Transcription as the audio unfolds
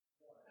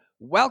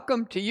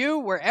Welcome to you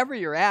wherever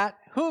you're at,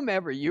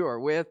 whomever you are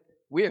with.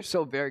 We are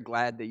so very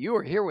glad that you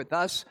are here with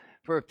us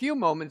for a few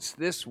moments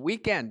this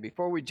weekend.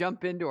 Before we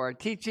jump into our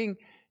teaching,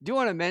 I do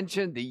want to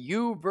mention the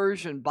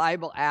YouVersion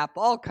Bible app,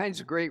 all kinds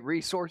of great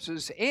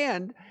resources.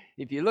 And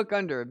if you look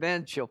under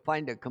events, you'll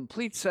find a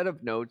complete set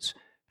of notes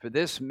for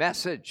this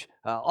message.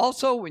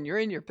 Also, when you're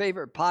in your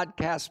favorite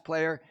podcast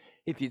player,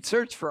 if you'd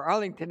search for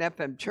Arlington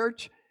FM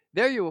Church,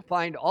 there you will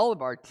find all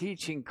of our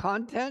teaching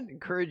content.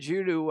 Encourage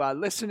you to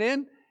listen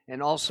in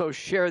and also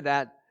share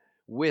that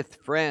with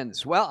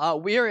friends.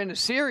 Well, we are in a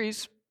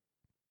series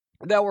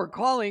that we're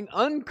calling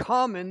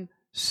Uncommon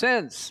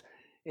Sense.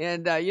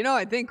 And,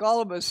 I think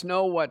all of us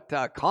know what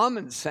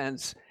common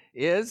sense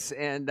is.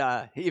 And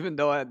even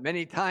though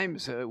many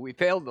times we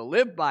fail to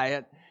live by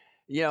it,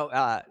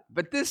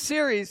 but this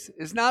series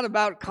is not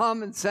about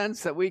common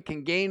sense that we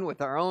can gain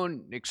with our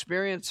own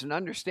experience and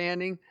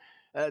understanding.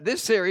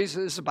 This series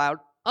is about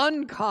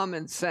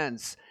uncommon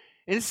sense.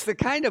 And it's the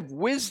kind of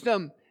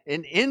wisdom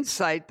and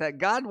insight that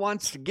God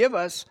wants to give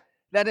us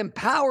that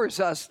empowers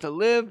us to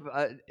live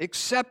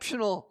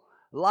exceptional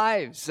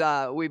lives.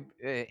 We've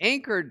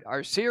anchored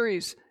our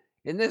series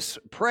in this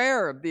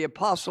prayer of the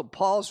Apostle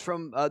Paul's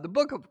from the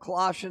book of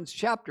Colossians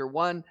chapter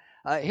 1.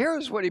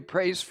 Here's what he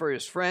prays for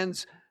his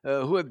friends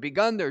who have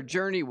begun their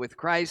journey with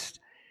Christ.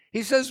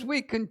 He says,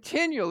 "We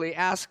continually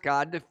ask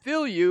God to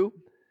fill you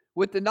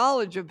with the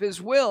knowledge of His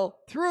will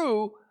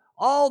through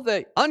all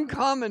the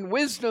uncommon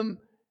wisdom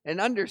and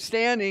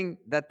understanding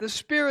that the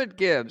Spirit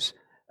gives,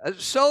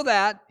 so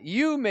that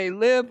you may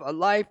live a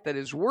life that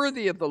is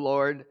worthy of the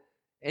Lord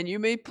and you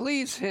may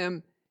please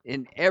Him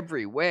in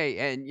every way."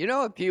 And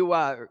if you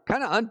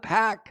kind of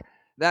unpack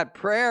that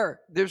prayer,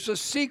 there's a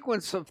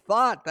sequence of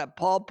thought that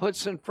Paul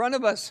puts in front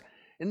of us.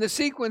 And the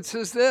sequence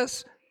is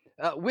this: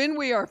 when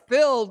we are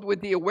filled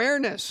with the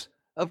awareness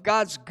of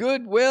God's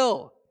good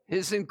will,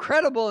 His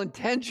incredible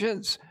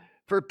intentions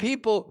for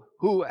people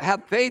who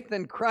have faith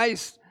in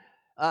Christ,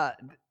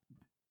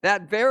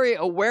 that very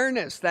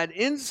awareness, that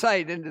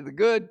insight into the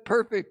good,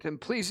 perfect, and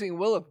pleasing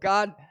will of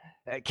God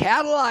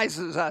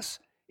catalyzes us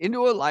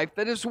into a life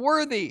that is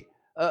worthy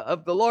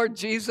of the Lord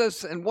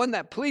Jesus and one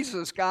that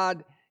pleases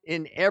God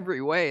in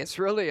every way. It's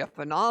really a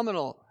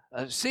phenomenal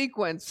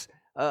sequence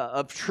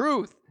of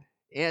truth.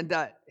 And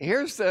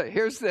here's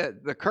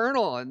the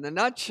kernel in the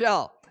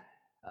nutshell.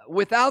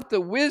 Without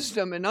the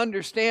wisdom and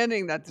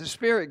understanding that the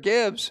Spirit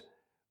gives,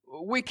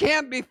 we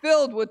can't be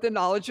filled with the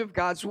knowledge of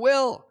God's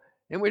will.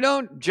 And we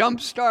don't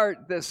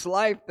jumpstart this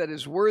life that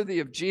is worthy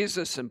of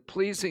Jesus and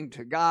pleasing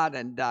to God.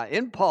 And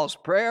in Paul's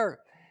prayer,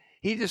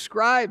 he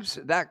describes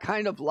that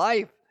kind of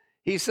life.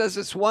 He says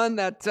it's one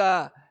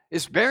that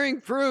is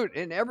bearing fruit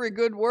in every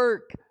good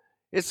work.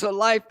 It's a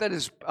life that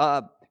is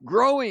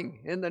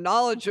growing in the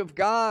knowledge of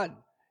God.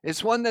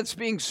 It's one that's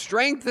being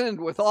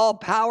strengthened with all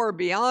power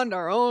beyond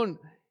our own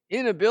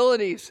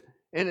inabilities.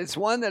 And it's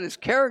one that is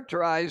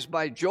characterized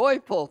by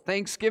joyful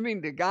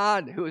thanksgiving to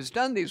God, who has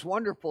done these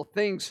wonderful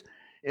things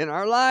in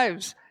our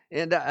lives.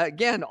 And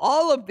again,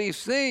 all of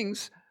these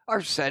things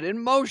are set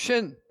in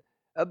motion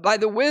by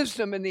the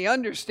wisdom and the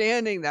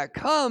understanding that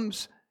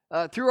comes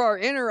through our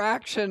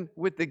interaction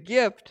with the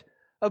gift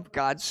of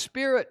God's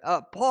Spirit.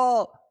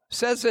 Paul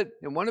says it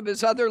in one of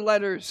his other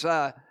letters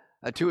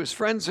to his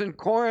friends in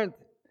Corinth.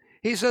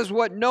 He says,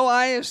 "What no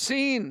eye has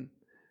seen,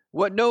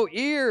 what no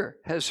ear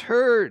has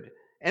heard,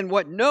 and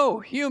what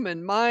no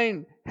human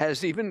mind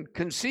has even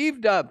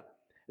conceived of,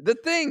 the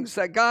things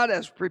that God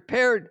has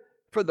prepared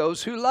for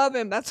those who love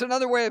Him." That's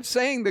another way of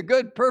saying the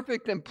good,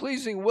 perfect, and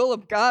pleasing will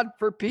of God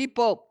for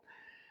people.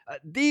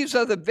 These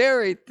are the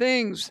very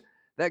things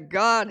that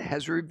God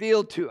has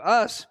revealed to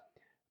us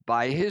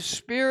by His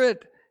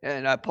Spirit.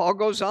 And Paul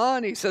goes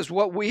on, he says,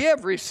 "What we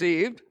have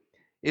received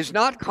is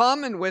not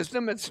common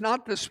wisdom. It's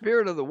not the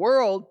spirit of the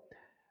world,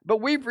 but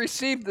we've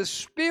received the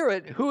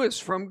Spirit who is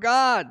from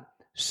God,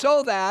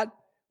 so that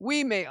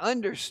we may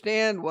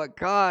understand what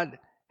God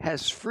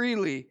has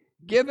freely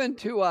given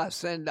to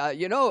us." And,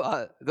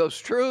 those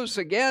truths,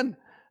 again,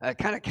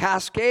 kind of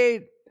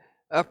cascade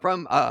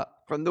from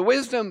the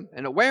wisdom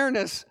and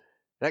awareness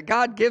that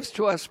God gives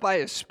to us by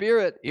His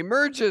Spirit,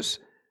 emerges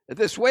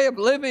this way of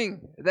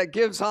living that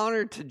gives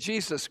honor to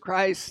Jesus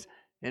Christ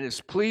and is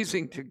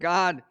pleasing to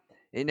God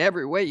in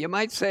every way. You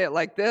might say it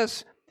like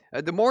this: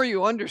 the more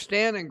you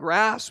understand and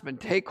grasp and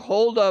take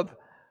hold of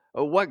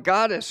what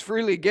God has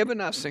freely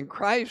given us in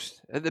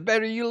Christ, the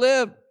better you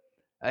live.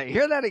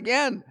 Hear that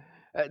again.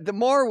 The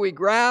more we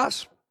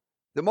grasp,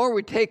 the more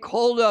we take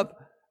hold of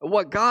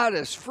what God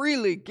has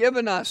freely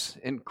given us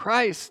in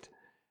Christ,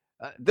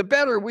 the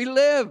better we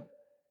live.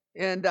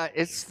 And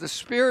it's the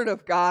Spirit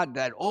of God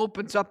that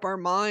opens up our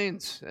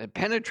minds,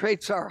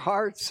 penetrates our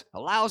hearts,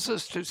 allows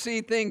us to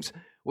see things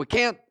we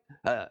can't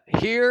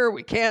hear,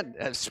 we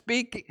can't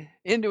speak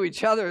into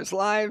each other's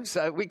lives.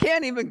 We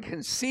can't even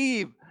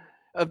conceive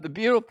of the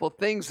beautiful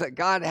things that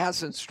God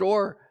has in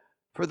store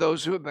for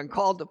those who have been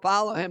called to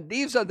follow Him.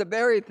 These are the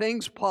very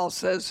things, Paul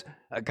says,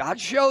 God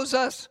shows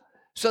us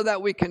so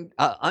that we can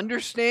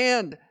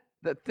understand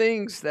the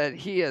things that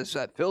He has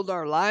filled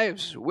our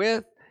lives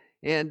with.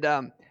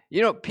 And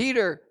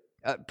Peter,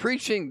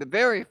 preaching the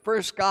very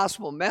first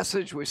gospel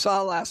message we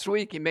saw last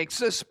week, he makes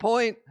this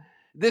point: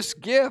 this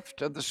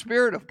gift of the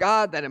Spirit of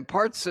God that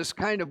imparts this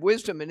kind of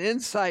wisdom and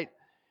insight,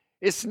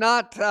 it's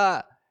not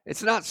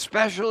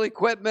special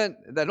equipment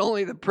that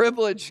only the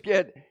privileged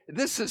get.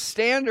 This is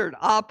standard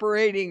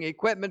operating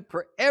equipment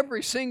for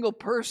every single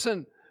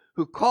person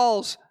who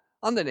calls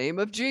on the name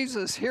of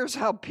Jesus. Here's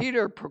how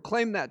Peter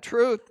proclaimed that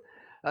truth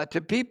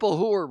to people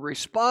who were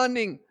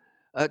responding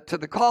to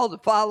the call to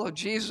follow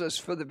Jesus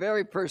for the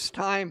very first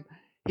time.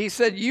 He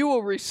said, "You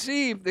will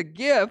receive the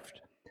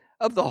gift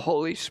of the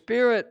Holy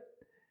Spirit.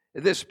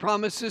 This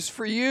promise is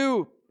for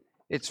you.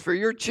 It's for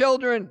your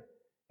children.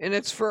 And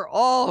it's for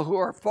all who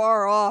are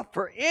far off,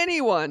 for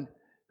anyone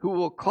who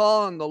will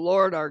call on the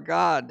Lord our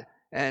God."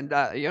 And,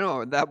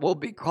 that will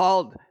be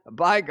called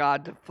by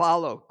God to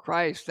follow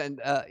Christ.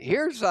 And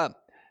here's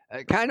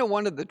kind of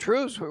one of the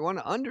truths we want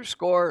to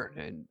underscore,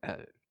 and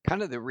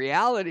kind of the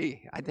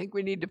reality I think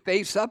we need to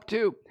face up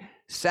to.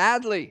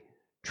 Sadly,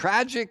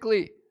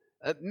 tragically,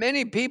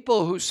 many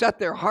people who set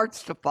their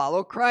hearts to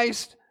follow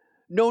Christ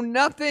know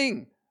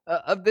nothing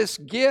of this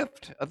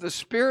gift of the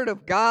Spirit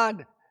of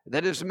God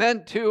that is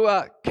meant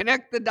to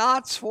connect the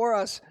dots for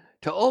us,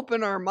 to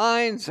open our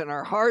minds and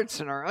our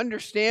hearts and our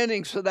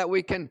understanding so that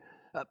we can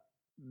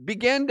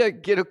begin to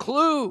get a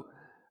clue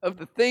of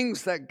the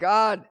things that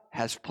God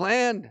has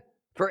planned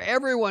for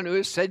everyone who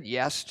has said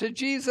yes to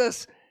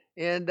Jesus.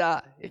 And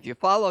if you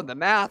follow the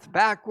math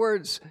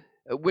backwards,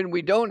 when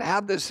we don't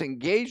have this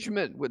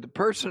engagement with the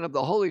person of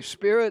the Holy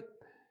Spirit,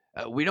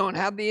 we don't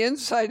have the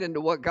insight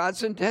into what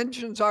God's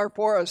intentions are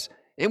for us,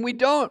 and we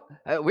don't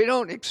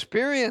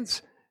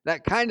experience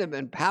that kind of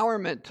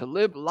empowerment to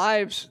live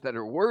lives that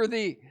are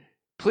worthy,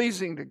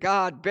 pleasing to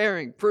God,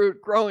 bearing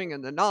fruit, growing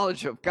in the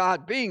knowledge of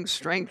God, being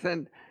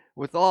strengthened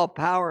with all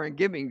power, and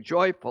giving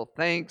joyful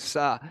thanks.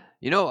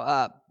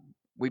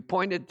 We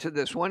pointed to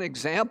this one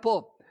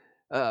example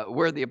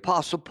where the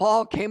Apostle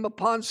Paul came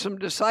upon some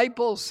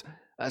disciples,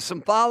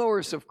 some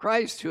followers of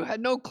Christ who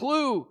had no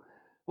clue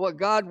what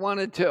God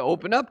wanted to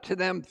open up to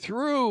them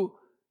through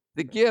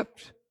the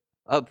gift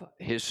of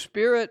His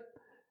Spirit.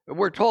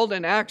 We're told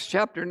in Acts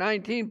chapter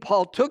 19,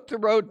 Paul took the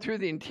road through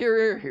the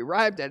interior. He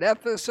arrived at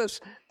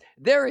Ephesus.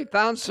 There he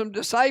found some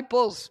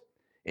disciples,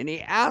 and he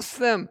asked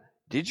them,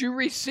 "Did you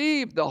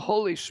receive the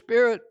Holy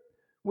Spirit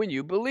when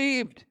you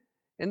believed?"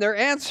 And their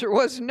answer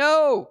was,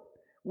 "No,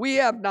 we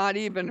have not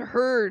even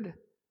heard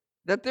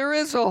that there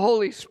is a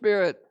Holy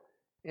Spirit."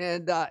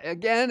 And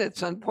again,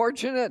 it's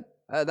unfortunate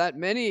that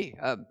many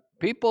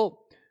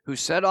people who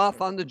set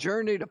off on the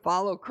journey to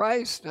follow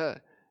Christ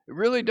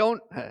really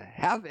don't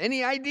have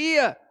any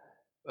idea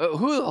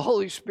who the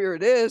Holy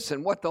Spirit is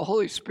and what the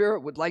Holy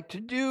Spirit would like to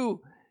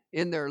do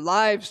in their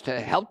lives to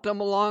help them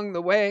along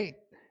the way.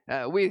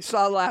 We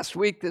saw last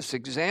week this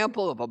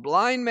example of a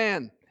blind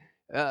man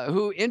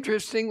who,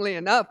 interestingly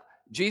enough,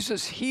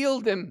 Jesus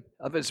healed him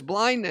of his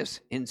blindness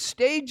in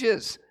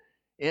stages,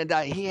 and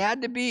he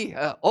had to be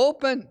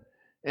open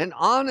and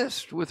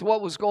honest with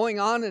what was going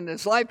on in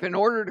his life in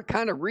order to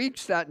kind of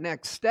reach that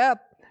next step.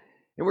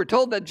 And we're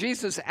told that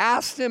Jesus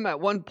asked him at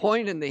one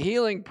point in the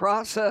healing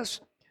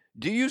process,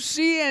 "Do you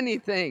see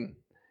anything?"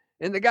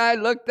 And the guy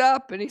looked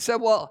up and he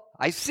said, "Well,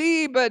 I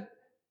see, but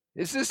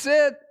is this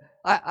it?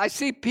 I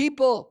see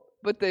people,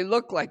 but they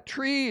look like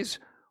trees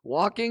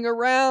walking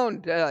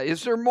around.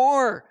 Is there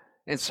more?"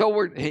 And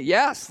so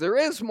yes, there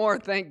is more,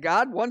 thank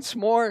God. Once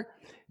more,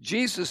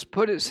 Jesus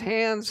put his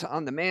hands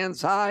on the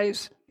man's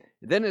eyes.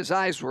 Then his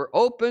eyes were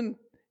open,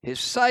 his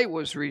sight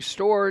was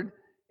restored,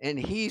 and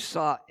he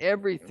saw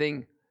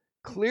everything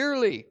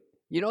clearly.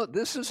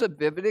 This is a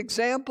vivid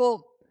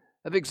example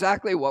of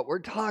exactly what we're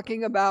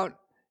talking about,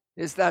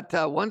 is that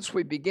once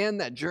we begin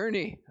that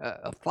journey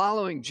of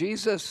following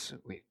Jesus,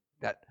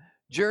 that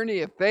journey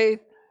of faith,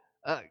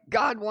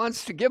 God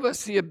wants to give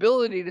us the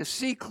ability to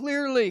see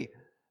clearly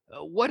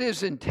what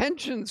His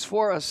intentions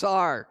for us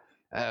are,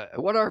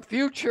 what our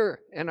future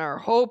and our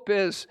hope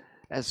is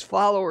as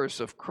followers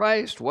of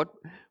Christ,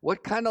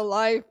 what kind of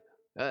life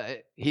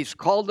He's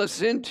called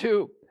us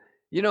into.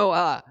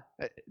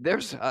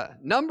 There's a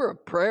number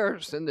of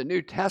prayers in the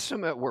New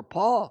Testament where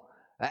Paul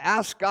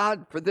asked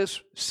God for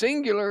this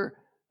singular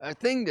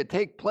thing to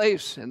take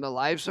place in the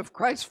lives of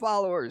Christ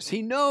followers.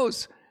 He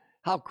knows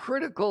how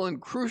critical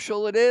and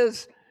crucial it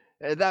is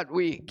that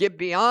we get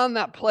beyond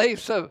that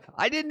place of,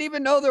 "I didn't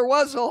even know there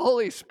was a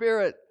Holy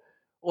Spirit,"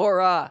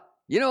 or,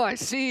 "I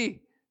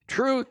see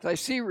truth, I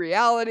see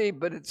reality,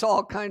 but it's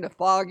all kind of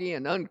foggy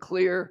and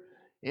unclear."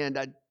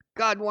 And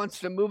God wants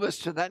to move us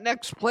to that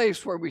next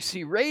place where we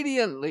see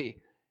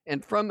radiantly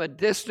and from a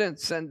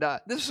distance. And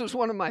this is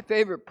one of my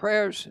favorite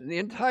prayers in the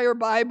entire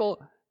Bible,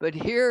 but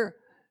here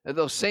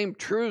those same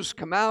truths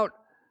come out.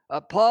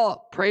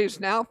 Paul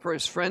prays now for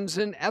his friends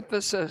in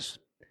Ephesus.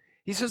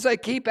 He says, "I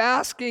keep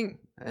asking,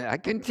 I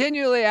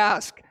continually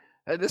ask.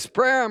 This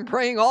prayer I'm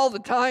praying all the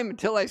time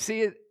until I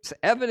see its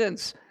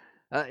evidence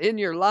in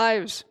your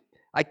lives.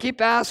 I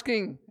keep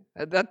asking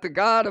that the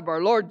God of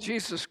our Lord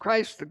Jesus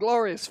Christ, the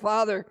glorious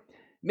Father,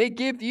 may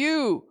give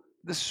you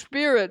the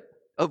spirit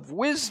of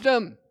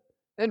wisdom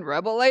and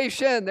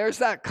revelation. There's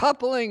that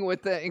coupling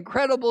with the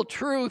incredible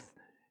truth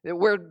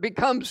where it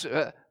becomes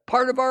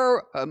part of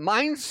our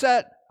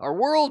mindset, our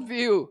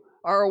worldview,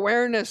 our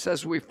awareness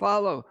as we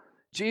follow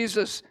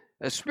Jesus,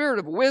 a spirit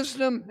of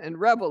wisdom and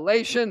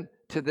revelation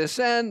to this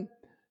end,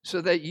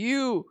 so that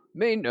you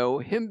may know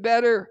him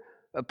better.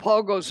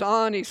 Paul goes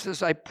on, he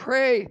says, I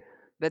pray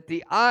that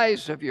the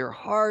eyes of your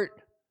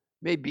heart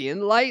may be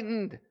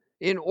enlightened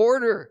in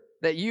order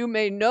that you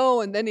may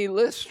know. And then he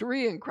lists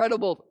 3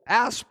 incredible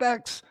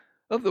aspects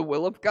of the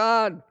will of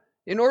God,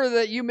 in order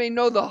that you may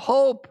know the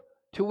hope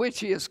to which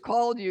he has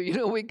called you. You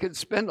know, we could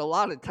spend a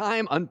lot of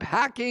time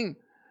unpacking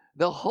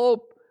the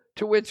hope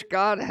to which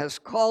God has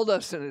called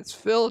us, and it's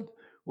filled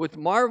with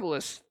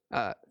marvelous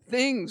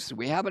things.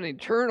 We have an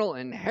eternal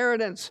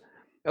inheritance.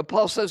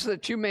 Paul says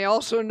that you may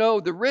also know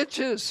the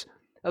riches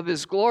of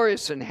his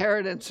glorious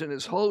inheritance in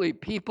his holy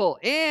people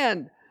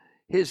and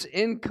his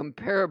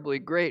incomparably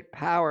great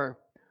power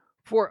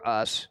for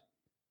us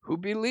who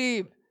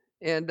believe.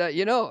 And,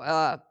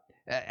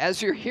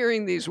 as you're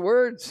hearing these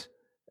words,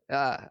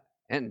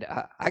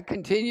 I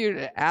continue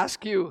to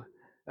ask you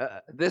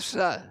this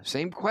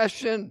same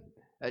question.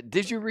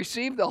 Did you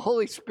receive the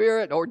Holy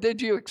Spirit, or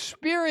did you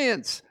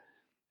experience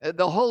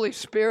the Holy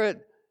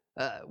Spirit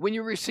when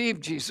you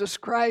received Jesus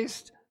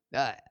Christ?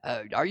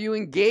 Are you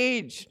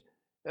engaged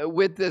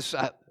with this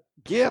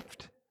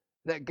gift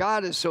that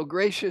God has so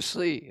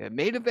graciously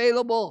made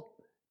available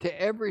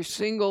to every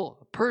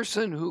single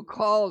person who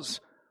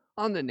calls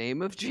on the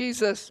name of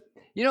Jesus?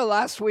 You know,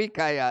 last week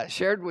I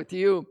shared with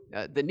you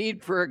the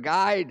need for a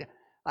guide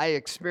I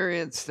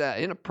experienced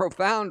in a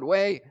profound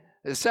way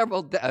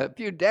a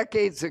few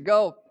decades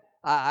ago.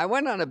 I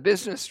went on a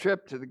business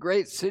trip to the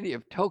great city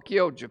of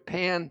Tokyo,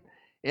 Japan,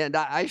 and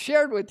I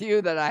shared with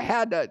you that I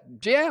had a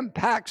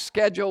jam-packed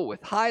schedule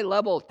with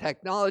high-level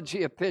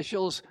technology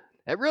officials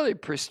at really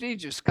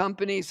prestigious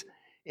companies,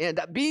 and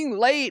being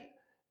late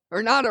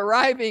or not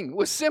arriving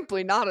was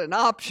simply not an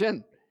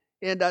option.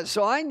 And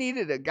so I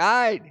needed a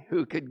guide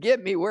who could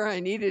get me where I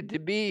needed to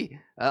be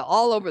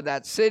all over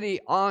that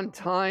city on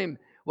time.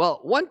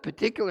 Well, one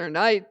particular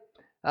night,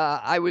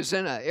 I was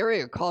in an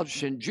area called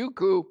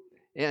Shinjuku,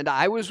 and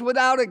I was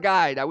without a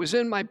guide. I was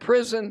in my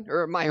prison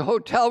or my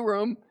hotel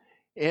room,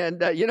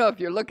 and if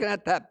you're looking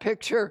at that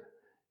picture,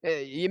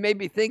 you may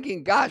be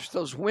thinking, gosh,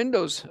 those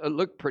windows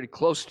look pretty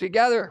close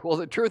together. Well,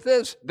 the truth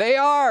is, they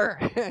are.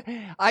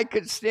 I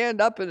could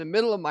stand up in the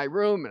middle of my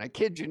room, and I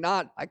kid you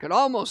not, I could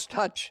almost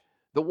touch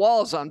the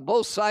walls on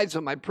both sides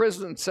of my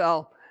prison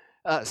cell,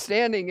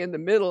 standing in the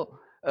middle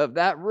of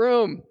that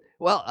room.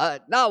 Well,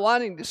 not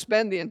wanting to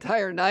spend the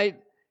entire night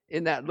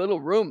in that little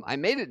room, I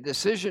made a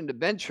decision to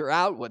venture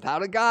out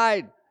without a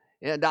guide.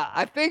 And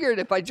I figured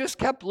if I just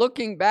kept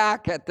looking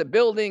back at the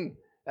building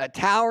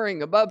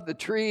towering above the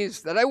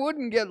trees, that I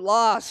wouldn't get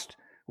lost.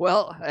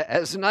 Well,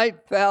 as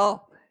night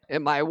fell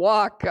in my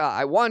walk,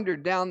 I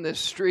wandered down this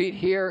street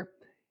here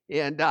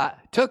and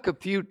took a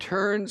few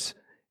turns.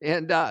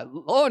 And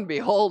lo and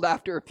behold,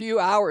 after a few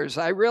hours,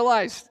 I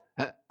realized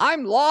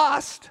I'm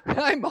lost.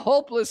 I'm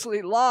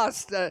hopelessly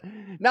lost.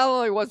 Not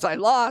only was I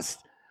lost,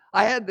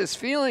 I had this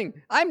feeling,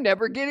 I'm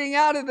never getting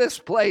out of this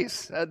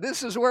place.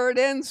 This is where it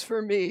ends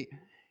for me.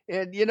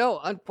 And,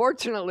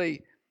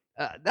 unfortunately,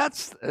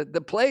 that's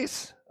the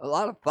place a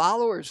lot of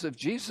followers of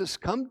Jesus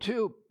come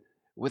to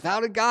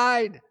without a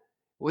guide,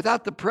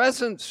 without the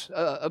presence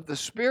of the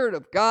Spirit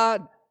of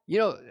God.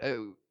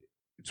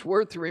 It's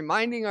worth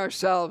reminding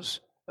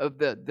ourselves of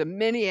the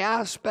many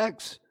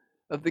aspects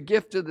of the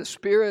gift of the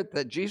Spirit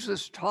that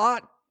Jesus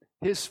taught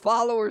his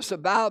followers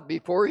about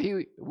before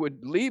he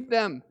would leave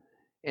them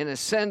and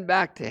ascend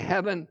back to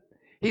heaven.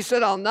 He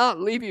said, I'll not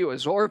leave you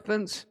as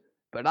orphans,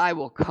 but I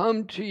will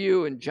come to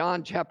you. In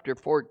John chapter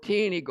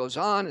 14, he goes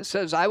on and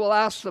says, I will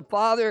ask the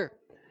Father,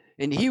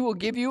 and he will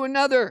give you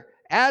another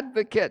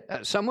advocate,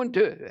 someone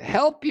to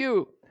help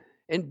you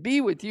and be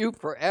with you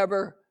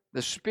forever,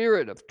 the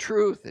Spirit of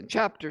truth. In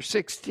chapter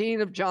 16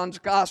 of John's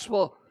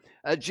Gospel,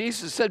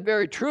 Jesus said,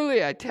 very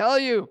truly, I tell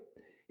you,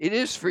 it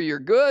is for your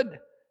good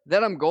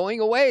that I'm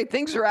going away.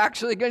 Things are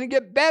actually going to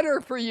get better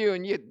for you.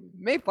 And you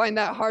may find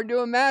that hard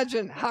to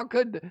imagine. How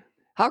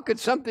could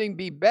something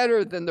be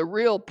better than the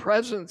real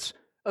presence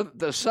of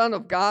the Son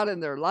of God in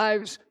their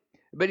lives?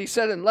 But he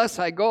said, unless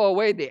I go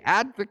away, the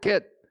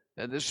advocate,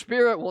 the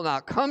Spirit will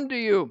not come to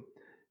you.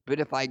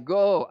 But if I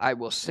go, I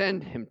will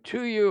send him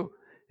to you.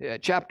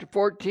 Chapter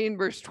 14,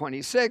 verse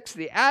 26,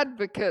 the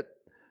advocate,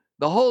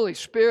 the Holy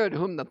Spirit,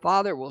 whom the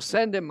Father will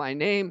send in my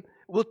name,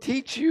 will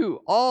teach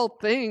you all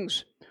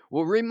things,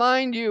 will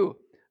remind you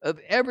of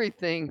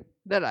everything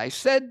that I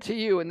said to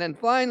you. And then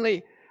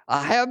finally,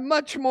 I have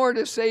much more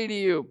to say to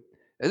you.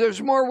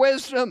 There's more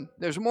wisdom,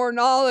 there's more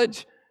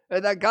knowledge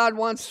that God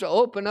wants to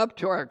open up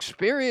to our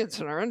experience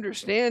and our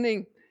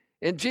understanding.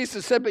 And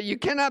Jesus said, but you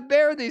cannot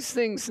bear these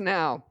things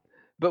now.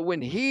 But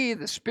when he,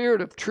 the Spirit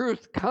of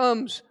truth,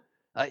 comes,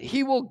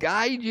 he will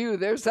guide you.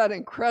 There's that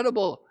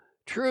incredible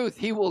truth.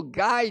 He will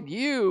guide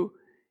you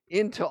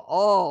into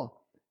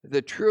all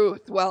the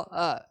truth.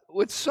 Well,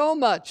 with so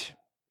much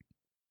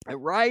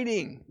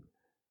writing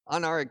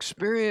on our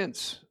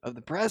experience of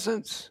the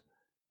presence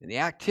and the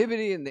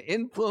activity and the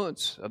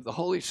influence of the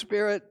Holy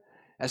Spirit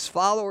as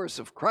followers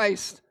of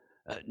Christ,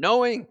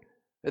 knowing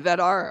that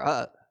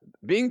our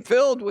being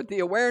filled with the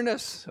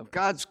awareness of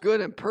God's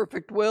good and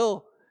perfect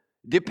will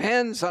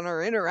depends on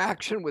our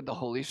interaction with the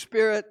Holy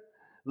Spirit,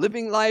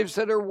 living lives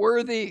that are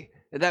worthy,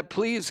 that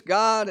please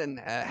God, and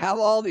have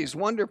all these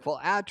wonderful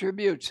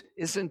attributes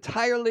is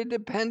entirely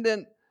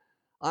dependent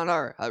on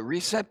our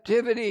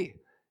receptivity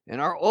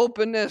and our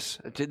openness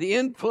to the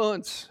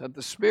influence of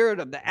the Spirit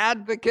of the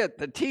advocate,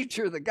 the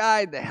teacher, the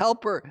guide, the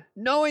helper.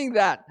 Knowing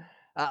that,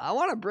 I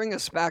want to bring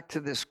us back to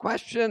this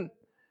question.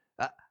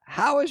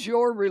 How is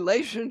your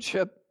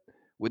relationship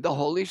with the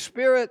Holy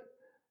Spirit?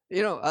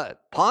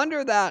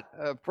 Ponder that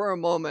for a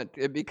moment,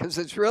 because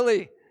it's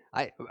really,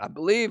 I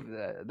believe,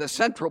 the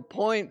central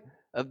point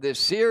of this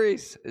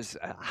series is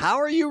how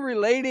are you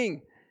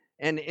relating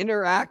and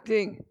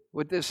interacting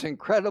with this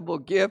incredible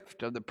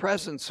gift of the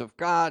presence of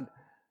God,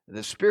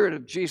 the Spirit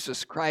of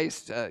Jesus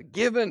Christ,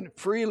 given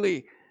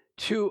freely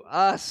to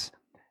us.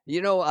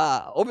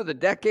 Over the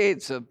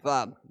decades of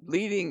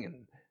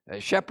leading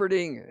and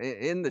shepherding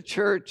in the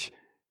church,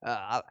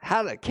 I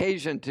had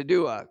occasion to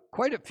do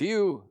quite a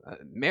few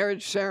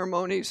marriage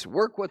ceremonies,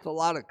 work with a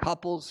lot of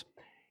couples,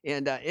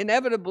 and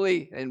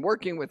inevitably in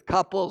working with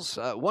couples,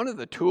 one of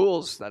the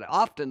tools that I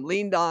often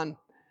leaned on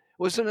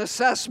was an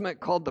assessment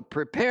called the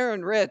Prepare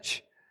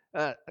Enrich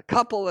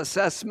couple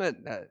assessment.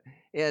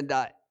 And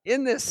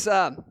in this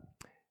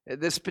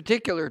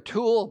particular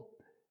tool,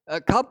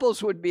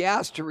 couples would be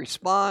asked to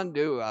respond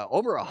to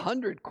over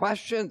 100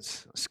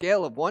 questions, a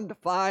scale of 1 to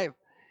 5.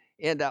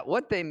 And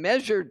what they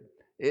measured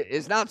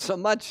is not so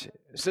much,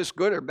 is this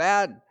good or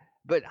bad,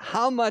 but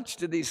how much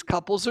do these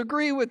couples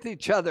agree with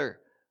each other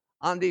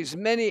on these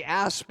many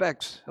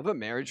aspects of a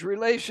marriage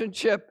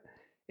relationship.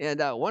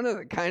 And one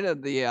of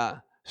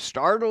the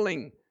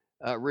startling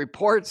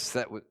reports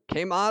that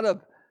came out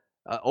of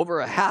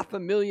over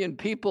 500,000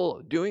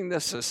 people doing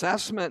this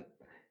assessment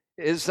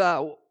is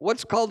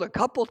what's called a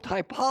couple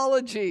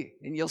typology.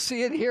 And you'll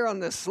see it here on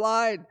this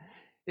slide,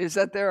 is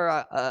that there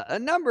are a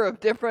number of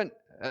different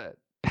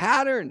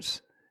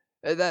patterns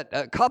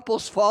that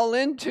couples fall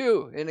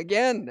into. And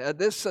again,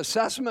 this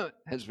assessment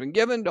has been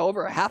given to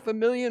over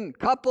 500,000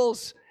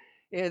 couples.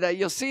 And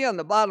you'll see on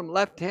the bottom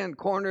left-hand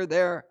corner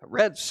there, a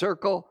red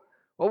circle.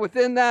 Well,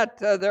 within that,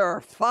 there are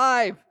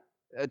 5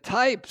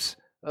 types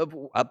of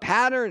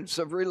patterns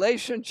of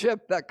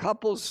relationship that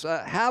couples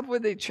have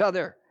with each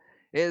other.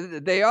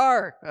 They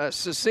are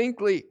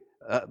succinctly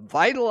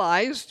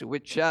vitalized,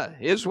 which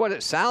is what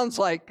it sounds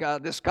like.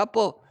 This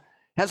couple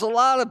has a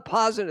lot of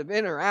positive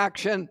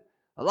interaction,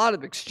 a lot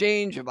of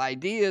exchange of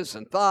ideas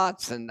and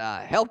thoughts, and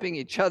helping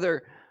each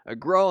other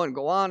grow and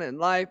go on in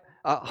life.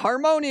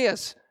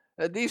 Harmonious.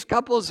 These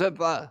couples have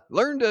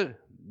learned to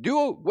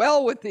do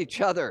well with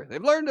each other.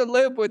 They've learned to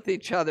live with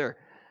each other.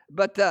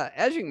 But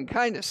as you can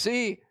kind of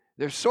see,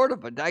 there's sort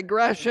of a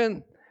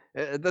digression.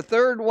 The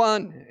third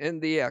one in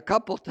the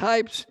couple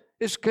types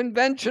is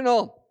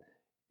conventional.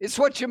 It's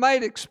what you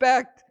might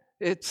expect.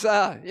 It's,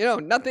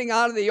 nothing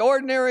out of the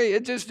ordinary.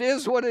 It just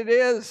is what it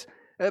is.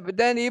 But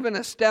then even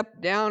a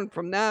step down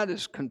from that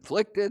is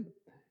conflicted.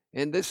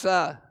 And this,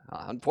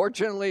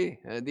 unfortunately,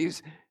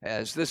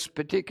 as this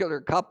particular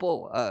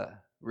couple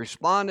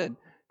responded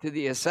to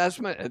the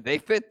assessment, they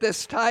fit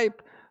this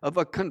type of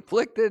a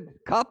conflicted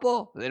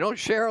couple. They don't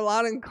share a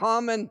lot in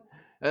common.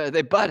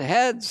 They butt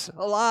heads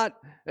a lot.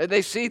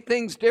 They see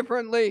things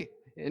differently.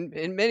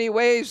 In many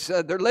ways,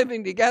 they're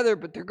living together,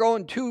 but they're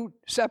going 2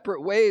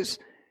 separate ways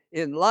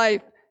in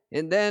life.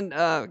 And then,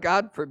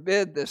 God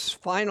forbid, this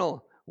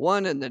final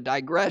one in the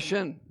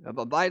digression of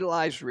a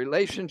vitalized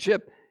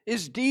relationship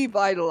is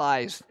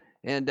devitalized.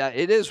 And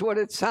it is what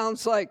it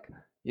sounds like.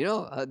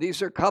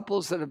 These are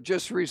couples that have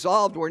just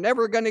resolved, we're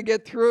never going to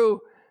get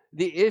through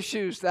the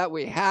issues that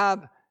we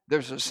have.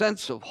 There's a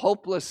sense of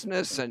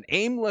hopelessness and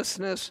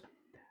aimlessness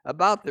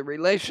about the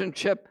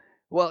relationship.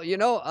 Well,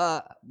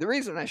 the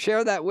reason I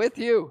share that with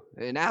you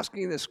in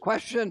asking this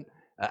question,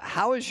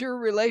 how is your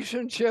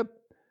relationship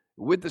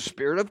with the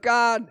Spirit of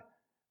God?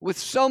 With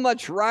so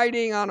much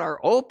riding on our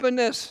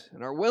openness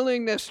and our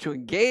willingness to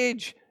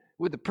engage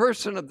with the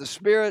person of the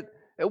Spirit,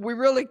 we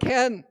really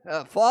can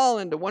fall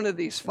into one of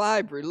these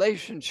 5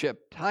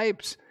 relationship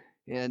types.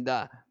 And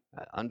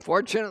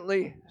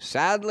unfortunately,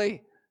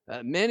 sadly,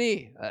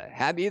 many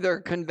have either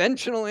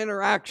conventional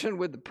interaction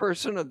with the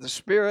person of the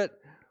Spirit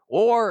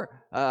or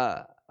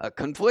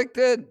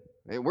conflicted.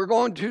 We're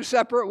going 2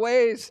 separate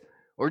ways,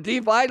 or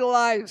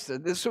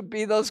devitalized. This would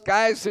be those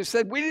guys who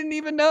said, we didn't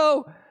even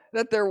know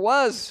that there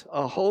was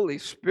a Holy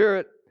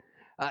Spirit.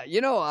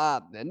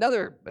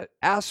 Another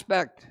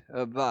aspect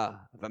of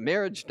a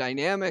marriage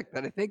dynamic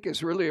that I think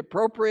is really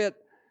appropriate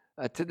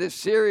to this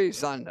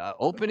series on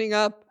opening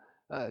up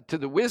to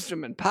the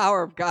wisdom and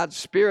power of God's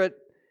Spirit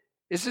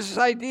is this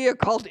idea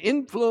called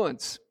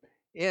influence.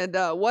 And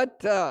what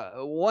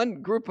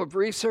one group of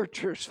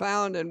researchers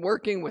found in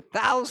working with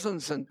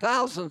thousands and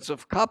thousands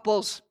of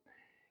couples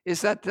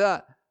is that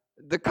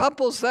the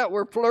couples that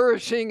were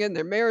flourishing in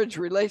their marriage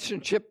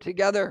relationship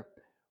together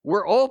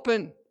were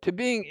open to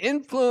being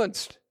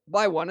influenced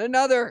by one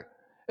another.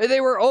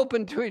 They were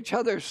open to each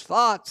other's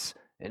thoughts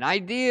and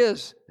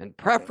ideas and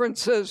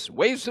preferences,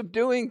 ways of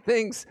doing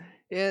things.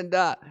 And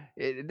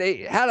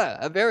they had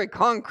a very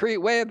concrete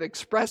way of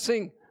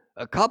expressing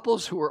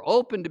couples who were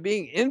open to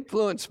being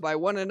influenced by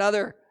one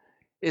another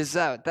is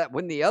that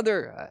when the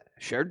other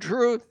shared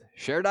truth,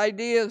 shared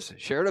ideas,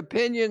 shared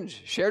opinions,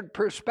 shared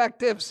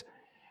perspectives,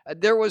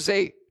 there was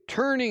a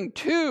turning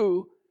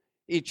to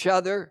each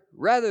other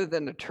rather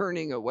than a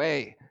turning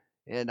away.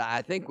 And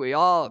I think we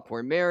all, if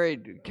we're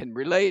married, can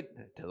relate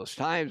to those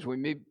times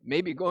we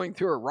may be going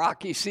through a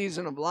rocky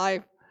season of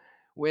life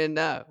when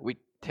we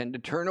tend to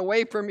turn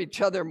away from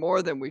each other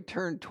more than we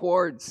turn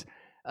towards.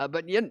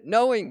 But yet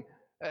knowing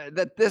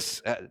that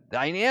this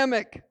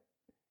dynamic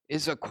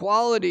is a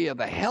quality of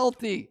a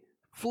healthy,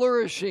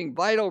 flourishing,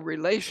 vital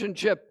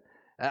relationship,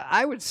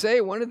 I would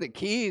say one of the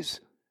keys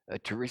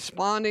to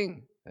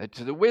responding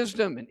to the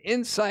wisdom and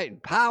insight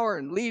and power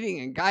and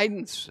leading and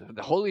guidance of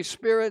the Holy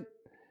Spirit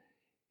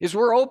is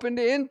we're open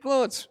to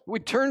influence. We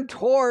turn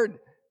toward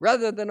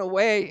rather than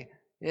away,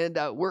 and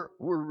we're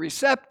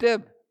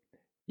receptive.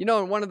 You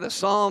know, in one of the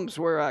Psalms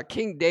where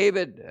King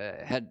David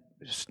had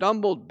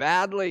stumbled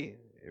badly,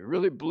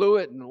 really blew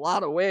it in a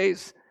lot of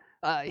ways,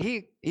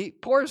 he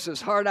pours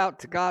his heart out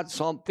to God,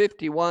 Psalm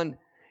 51.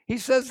 He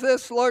says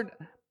this, Lord,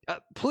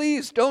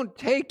 please don't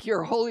take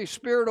your Holy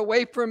Spirit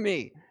away from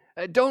me.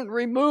 Don't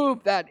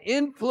remove that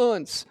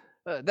influence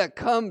that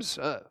comes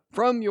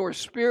from your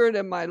Spirit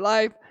in my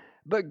life,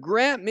 but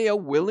grant me a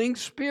willing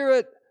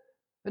spirit.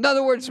 In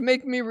other words,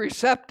 make me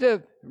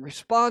receptive,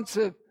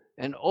 responsive,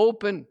 and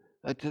open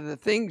to the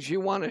things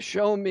you want to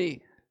show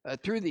me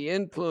through the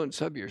influence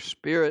of your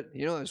Spirit.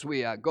 You know, as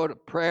we go to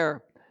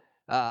prayer,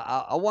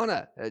 I want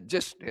to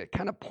just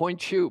kind of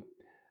point you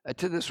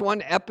to this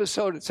one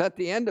episode. It's at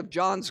the end of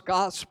John's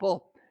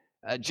Gospel.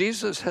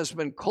 Jesus has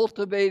been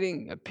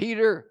cultivating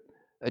Peter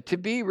to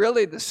be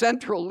really the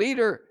central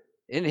leader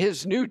in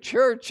his new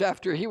church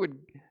after he would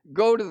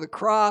go to the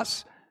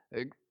cross,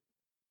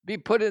 be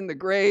put in the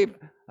grave,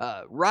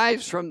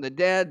 rise from the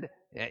dead,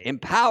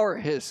 empower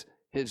his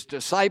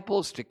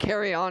disciples to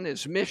carry on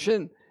his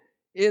mission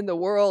in the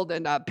world.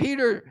 And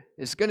Peter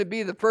is going to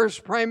be the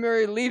first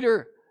primary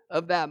leader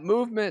of that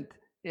movement.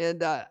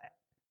 And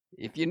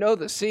if you know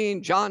the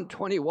scene, John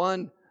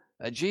 21,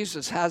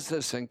 Jesus has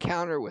this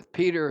encounter with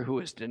Peter, who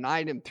has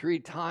denied him 3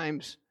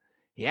 times.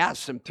 He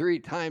asks him 3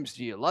 times,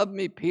 do you love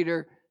me,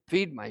 Peter?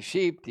 Feed my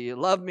sheep. Do you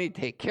love me?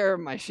 Take care of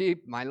my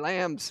sheep, my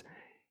lambs.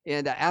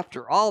 And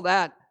after all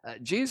that,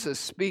 Jesus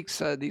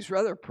speaks these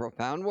rather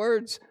profound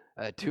words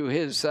to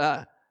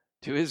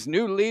his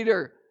new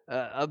leader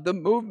of the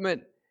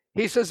movement.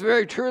 He says,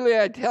 very truly,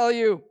 I tell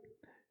you,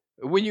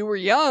 when you were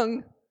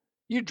young,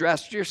 you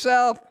dressed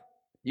yourself.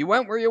 You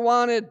went where you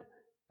wanted.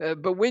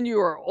 But when you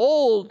are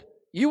old,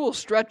 you will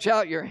stretch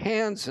out your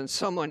hands and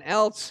someone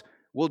else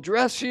will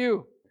dress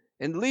you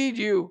and lead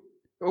you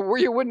where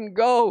you wouldn't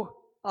go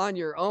on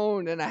your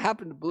own. And I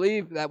happen to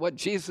believe that what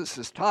Jesus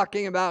is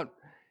talking about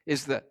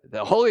is the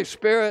Holy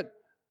Spirit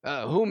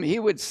whom he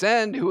would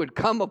send, who would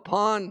come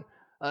upon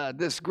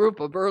this group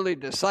of early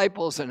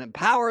disciples and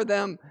empower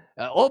them,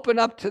 open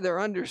up to their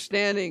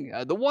understanding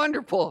the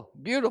wonderful,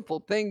 beautiful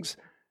things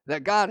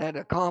that God had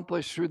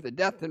accomplished through the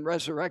death and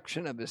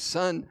resurrection of his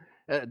Son,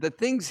 the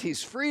things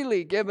he's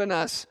freely given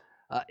us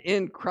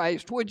in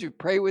Christ. Would you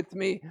pray with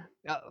me?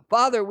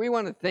 Father, we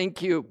want to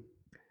thank you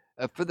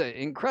for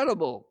the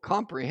incredible,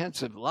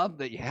 comprehensive love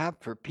that you have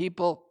for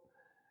people.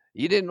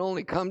 You didn't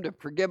only come to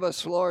forgive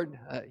us, Lord.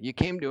 You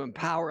came to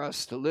empower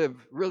us to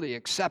live really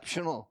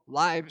exceptional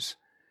lives.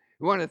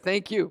 We want to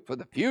thank you for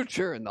the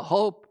future and the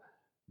hope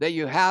that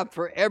you have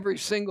for every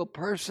single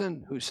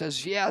person who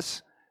says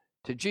yes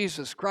to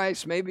Jesus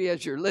Christ. Maybe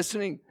as you're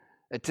listening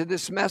to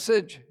this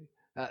message,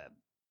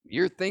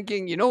 you're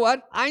thinking, you know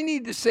what? I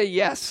need to say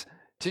yes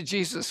to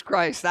Jesus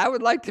Christ. I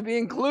would like to be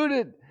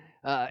included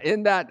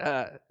in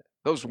that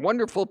those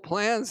wonderful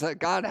plans that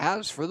God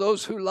has for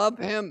those who love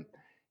him.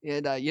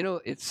 And,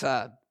 it's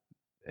as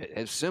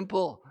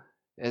simple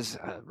as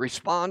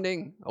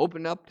responding,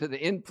 open up to the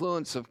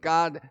influence of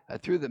God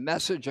through the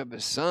message of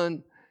his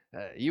Son.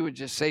 You would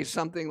just say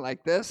something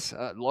like this,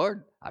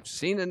 Lord, I've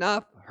seen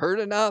enough, heard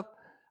enough.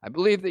 I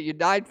believe that you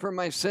died for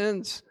my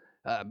sins.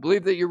 I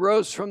believe that you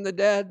rose from the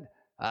dead.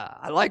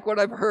 I like what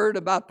I've heard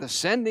about the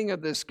sending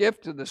of this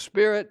gift of the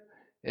Spirit.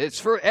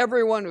 It's for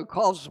everyone who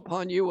calls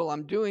upon you. Well,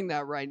 I'm doing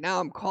that right now.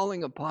 I'm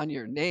calling upon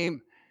your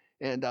name.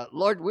 And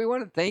Lord, we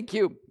want to thank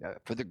you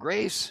for the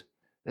grace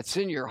that's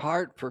in your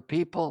heart for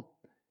people.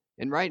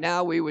 And right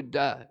now we would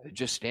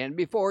just stand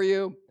before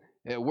you,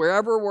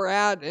 wherever we're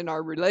at in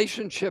our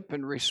relationship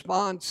and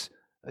response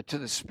to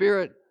the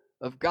Spirit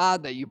of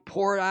God that you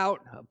pour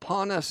out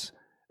upon us.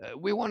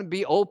 We want to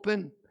be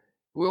open.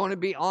 We want to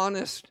be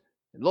honest.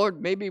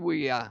 Lord, maybe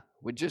we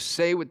would just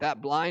say with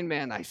that blind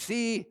man, I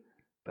see,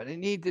 but I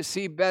need to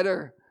see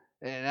better.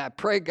 And I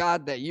pray,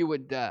 God, that you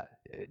would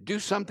do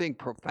something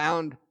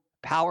profound,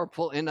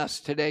 powerful in us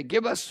today.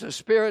 Give us the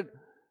spirit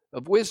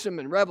of wisdom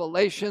and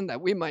revelation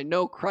that we might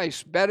know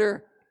Christ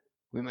better,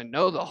 We might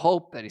know the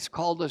hope that he's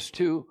called us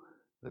to,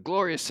 the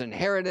glorious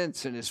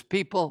inheritance in his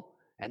people,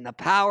 and the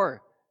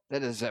power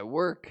that is at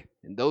work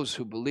in those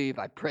who believe.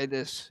 I pray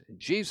this in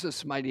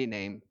Jesus' mighty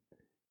name.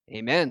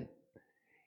 Amen.